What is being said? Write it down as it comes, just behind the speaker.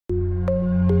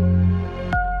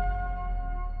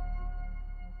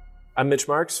I'm Mitch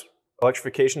Marks,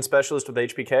 Electrification Specialist with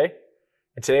HPK,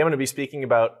 and today I'm going to be speaking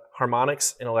about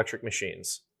harmonics in electric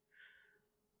machines.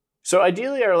 So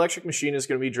ideally, our electric machine is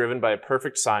going to be driven by a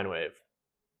perfect sine wave,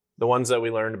 the ones that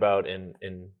we learned about in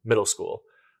middle school.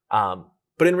 But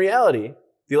in reality,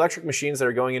 the electric machines that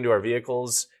are going into our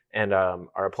vehicles and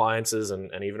our appliances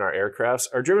and even our aircrafts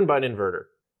are driven by an inverter.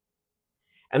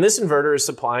 And this inverter is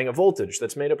supplying a voltage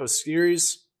that's made up of a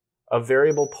series of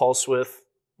variable pulse width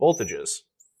voltages.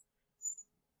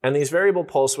 And these variable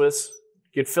pulse widths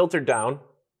get filtered down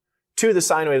to the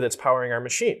sine wave that's powering our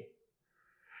machine.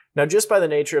 Now, just by the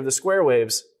nature of the square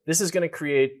waves, this is going to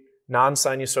create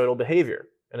non-sinusoidal behavior,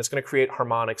 and it's going to create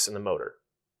harmonics in the motor.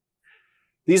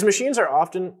 These machines are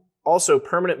often also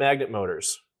permanent magnet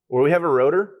motors, where we have a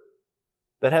rotor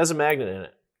that has a magnet in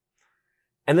it.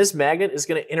 And this magnet is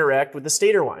going to interact with the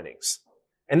stator windings.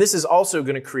 And this is also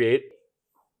going to create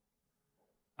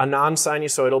a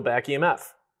non-sinusoidal back EMF,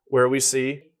 where we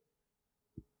see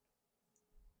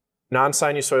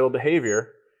non-sinusoidal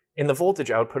behavior in the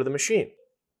voltage output of the machine.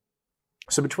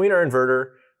 So between our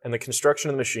inverter and the construction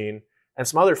of the machine and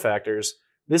some other factors,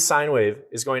 this sine wave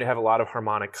is going to have a lot of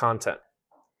harmonic content.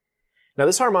 Now,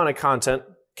 this harmonic content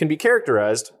can be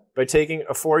characterized by taking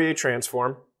a Fourier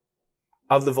transform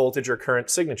of the voltage or current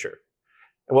signature.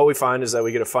 And what we find is that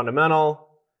we get a fundamental,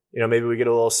 maybe we get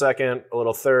a little second, a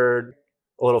little third,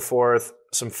 a little fourth,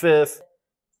 some fifth,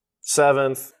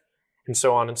 seventh, and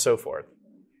so on and so forth.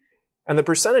 And the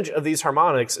percentage of these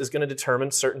harmonics is going to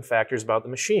determine certain factors about the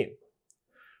machine.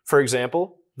 For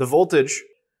example, the voltage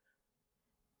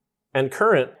and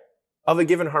current of a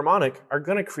given harmonic are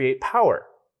going to create power.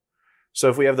 So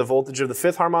if we have the voltage of the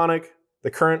fifth harmonic,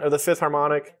 the current of the fifth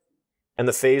harmonic, and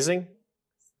the phasing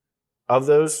of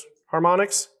those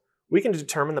harmonics, we can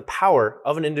determine the power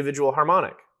of an individual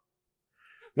harmonic.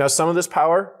 Now, some of this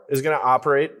power is going to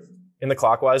operate in the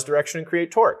clockwise direction and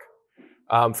create torque.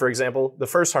 For example, the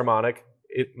first harmonic,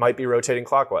 it might be rotating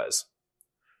clockwise.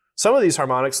 Some of these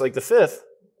harmonics, like the fifth,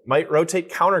 might rotate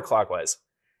counterclockwise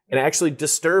and actually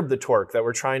disturb the torque that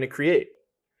we're trying to create.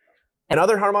 And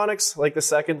other harmonics, like the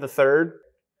second, the third,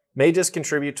 may just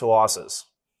contribute to losses,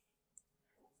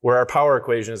 where our power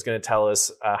equation is going to tell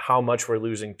us how much we're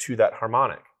losing to that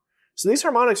harmonic. So these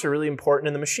harmonics are really important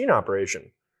in the machine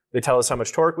operation. They tell us how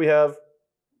much torque we have,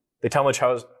 they tell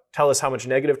us how much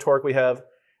negative torque we have,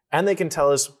 and they can tell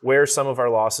us where some of our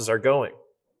losses are going.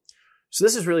 So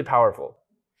this is really powerful.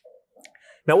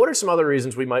 Now, what are some other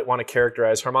reasons we might want to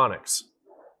characterize harmonics?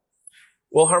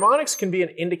 Well, harmonics can be an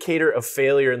indicator of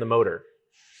failure in the motor.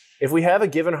 If we have a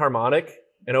given harmonic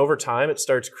and over time it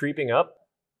starts creeping up,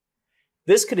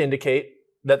 this could indicate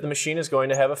that the machine is going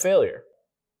to have a failure.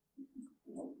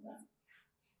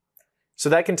 So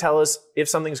that can tell us if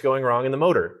something's going wrong in the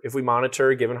motor, if we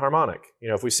monitor a given harmonic.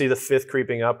 If we see the fifth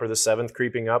creeping up or the seventh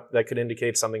creeping up, that could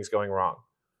indicate something's going wrong.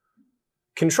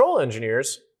 Control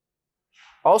engineers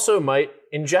also might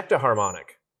inject a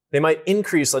harmonic. They might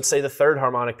increase, let's say, the third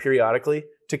harmonic periodically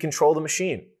to control the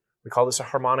machine. We call this a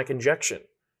harmonic injection.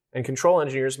 And control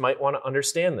engineers might want to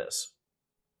understand this.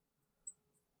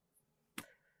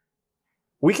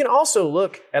 We can also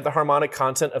look at the harmonic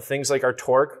content of things like our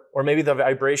torque or maybe the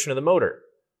vibration of the motor.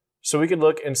 So we could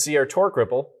look and see our torque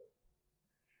ripple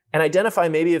and identify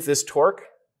maybe if this torque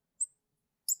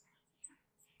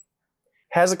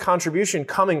has a contribution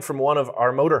coming from one of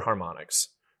our motor harmonics.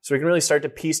 So we can really start to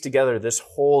piece together this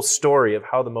whole story of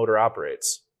how the motor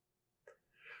operates.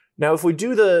 Now, if we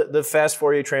do the fast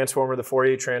Fourier transform or the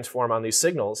Fourier transform on these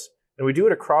signals, and we do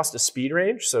it across the speed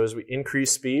range, so as we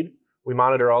increase speed, we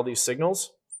monitor all these signals,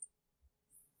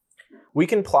 we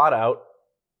can plot out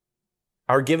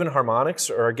our given harmonics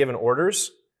or our given orders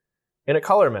in a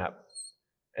color map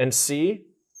and see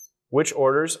which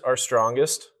orders are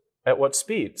strongest at what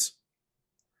speeds.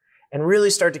 And really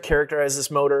start to characterize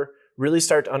this motor, really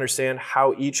start to understand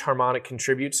how each harmonic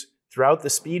contributes throughout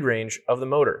the speed range of the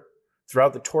motor,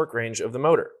 throughout the torque range of the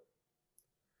motor.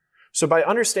 So by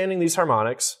understanding these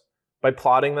harmonics, by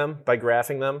plotting them, by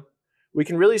graphing them, we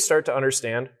can really start to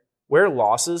understand where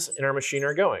losses in our machine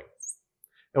are going.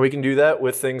 And we can do that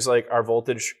with things like our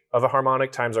voltage of a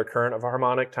harmonic times our current of a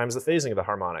harmonic times the phasing of the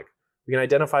harmonic. We can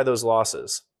identify those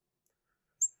losses.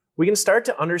 We can start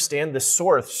to understand the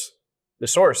source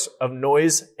of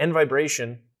noise and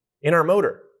vibration in our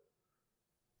motor.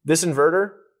 This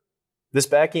inverter, this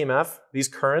back EMF, these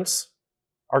currents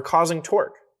are causing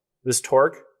torque. This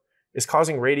torque is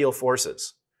causing radial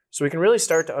forces. So we can really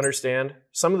start to understand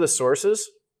some of the sources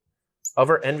of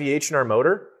our NVH in our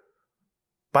motor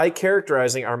by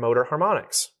characterizing our motor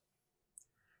harmonics.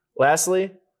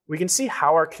 Lastly, we can see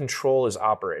how our control is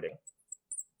operating.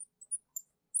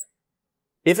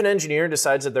 If an engineer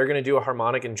decides that they're going to do a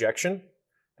harmonic injection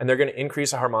and they're going to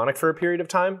increase a harmonic for a period of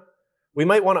time, we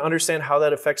might want to understand how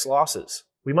that affects losses.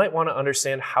 We might want to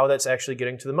understand how that's actually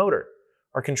getting to the motor.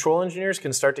 Our control engineers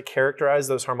can start to characterize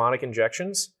those harmonic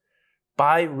injections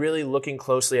by really looking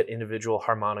closely at individual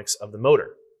harmonics of the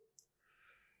motor.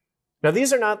 Now,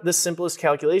 these are not the simplest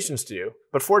calculations to do,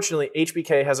 but fortunately,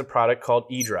 HBK has a product called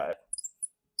eDrive.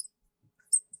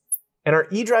 And our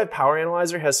eDrive power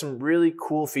analyzer has some really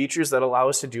cool features that allow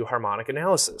us to do harmonic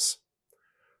analysis.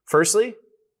 Firstly,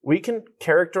 we can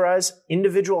characterize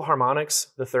individual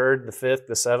harmonics, the third, the fifth,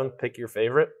 the seventh, pick your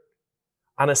favorite,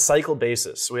 on a cycle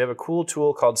basis. So we have a cool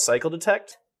tool called Cycle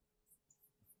Detect.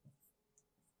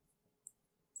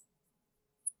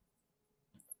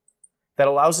 That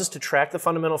allows us to track the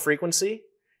fundamental frequency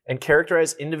and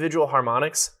characterize individual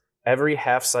harmonics every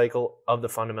half cycle of the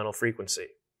fundamental frequency.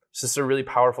 So this is a really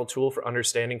powerful tool for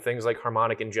understanding things like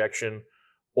harmonic injection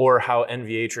or how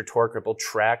NVH or torque ripple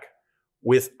track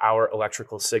with our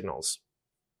electrical signals.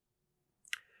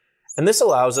 And this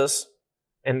allows us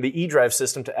and the eDrive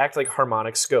system to act like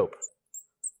Harmonic Scope.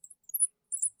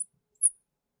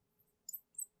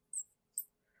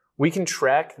 We can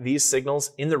track these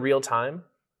signals in the real time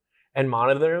and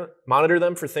monitor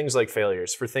them for things like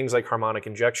failures, for things like harmonic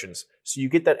injections. So you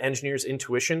get that engineer's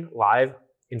intuition live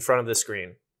in front of the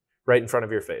screen, right in front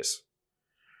of your face.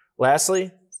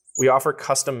 Lastly, we offer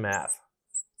custom math.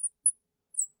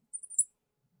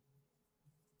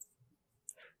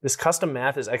 This custom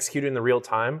math is executed in the real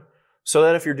time so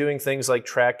that if you're doing things like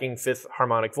tracking fifth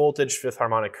harmonic voltage, fifth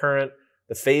harmonic current,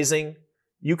 the phasing,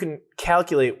 you can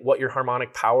calculate what your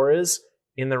harmonic power is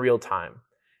in the real time.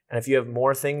 And if you have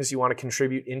more things you want to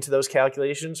contribute into those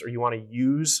calculations or you want to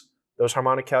use those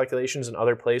harmonic calculations in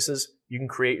other places, you can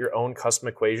create your own custom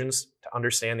equations to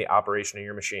understand the operation of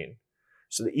your machine.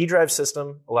 So the eDrive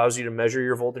system allows you to measure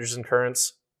your voltages and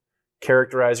currents,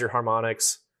 characterize your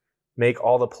harmonics, make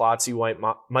all the plots you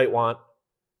might want,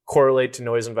 correlate to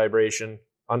noise and vibration,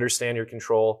 understand your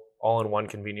control, all in one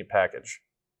convenient package.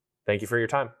 Thank you for your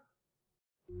time.